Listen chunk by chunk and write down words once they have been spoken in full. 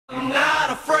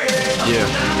Yeah.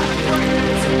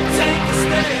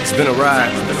 It's been a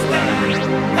ride.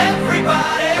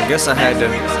 I guess I had to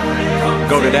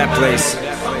go to that place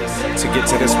to get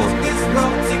to this one.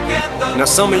 Now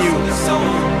some of you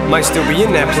might still be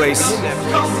in that place.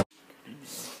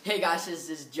 Hey guys,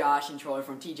 this is Josh and Troy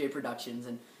from TJ Productions,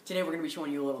 and today we're going to be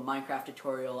showing you a little Minecraft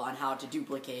tutorial on how to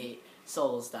duplicate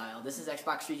solo style. This is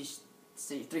Xbox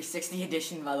 360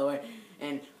 edition, by the way.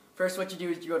 And first what you do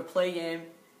is you go to play game,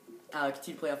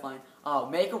 continue to play offline.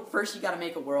 First you got to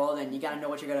make a world, and you got to know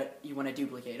what you want to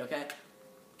duplicate, okay?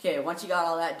 Okay, once you got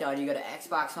all that done, you go to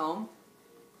Xbox Home.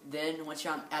 Then once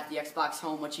you're at the Xbox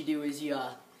Home, what you do is you,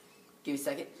 give me a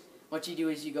second. What you do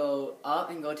is you go up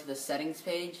and go to the settings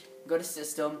page, go to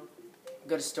system,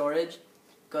 go to storage,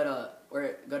 go to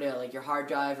like your hard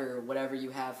drive or whatever you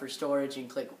have for storage, and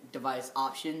click device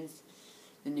options.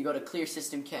 Then you go to clear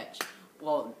system cache.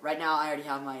 Well, right now I already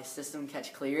have my system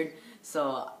cache cleared,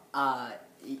 so I'm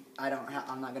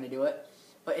not gonna do it.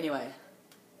 But anyway,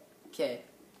 okay,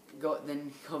 go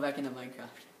back into Minecraft.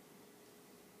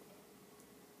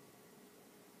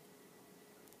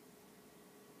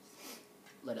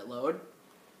 Let it load.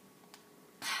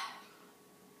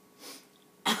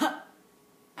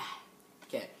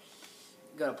 Okay,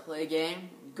 go to play game,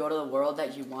 go to the world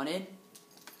that you wanted,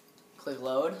 click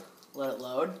load, let it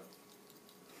load.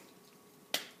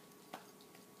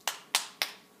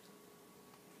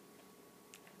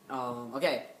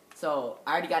 Okay, so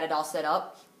I already got it all set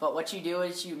up, but what you do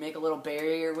is you make a little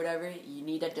barrier or whatever. You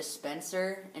need a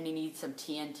dispenser and you need some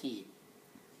TNT.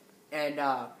 And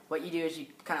what you do is you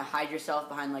kind of hide yourself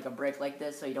behind like a brick like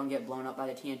this so you don't get blown up by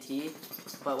the TNT.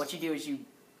 But what you do is you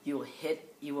will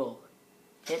hit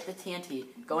the TNT,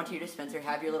 go into your dispenser,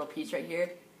 have your little piece right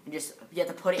here, and you have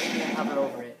to put it in and hover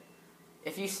over it.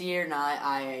 If you see it or not,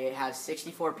 I have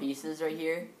 64 pieces right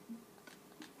here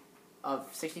of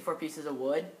 64 pieces of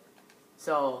wood.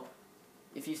 So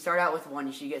if you start out with one,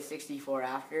 you should get 64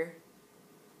 after.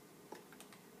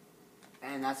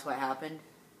 And that's what happened.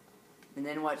 And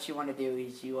then what you want to do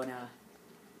is you want to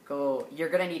go, you're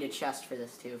going to need a chest for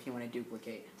this too if you want to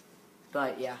duplicate.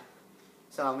 But yeah,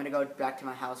 so I'm going to go back to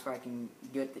my house where I can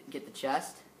get the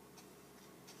chest.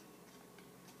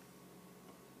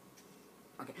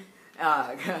 Okay,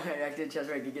 back to the chest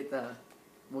where I can get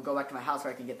we'll go back to my house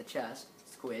where I can get the chest.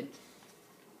 Squid.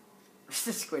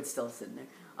 The squid's still sitting there.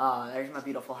 There's my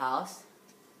beautiful house.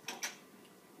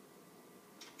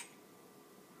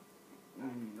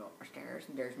 Go upstairs,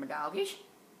 and there's my doggies.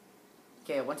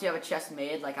 Okay, once you have a chest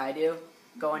made like I do,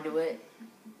 go into it,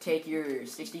 take your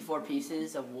 64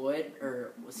 pieces of wood,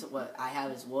 or what I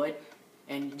have is wood,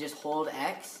 and just hold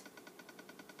X.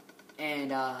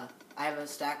 And I have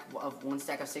one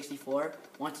stack of 64.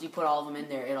 Once you put all of them in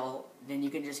there, then you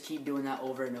can just keep doing that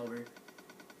over and over.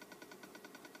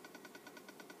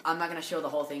 I'm not going to show the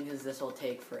whole thing because this will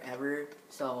take forever,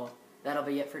 so that'll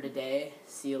be it for today.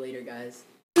 See you later, guys.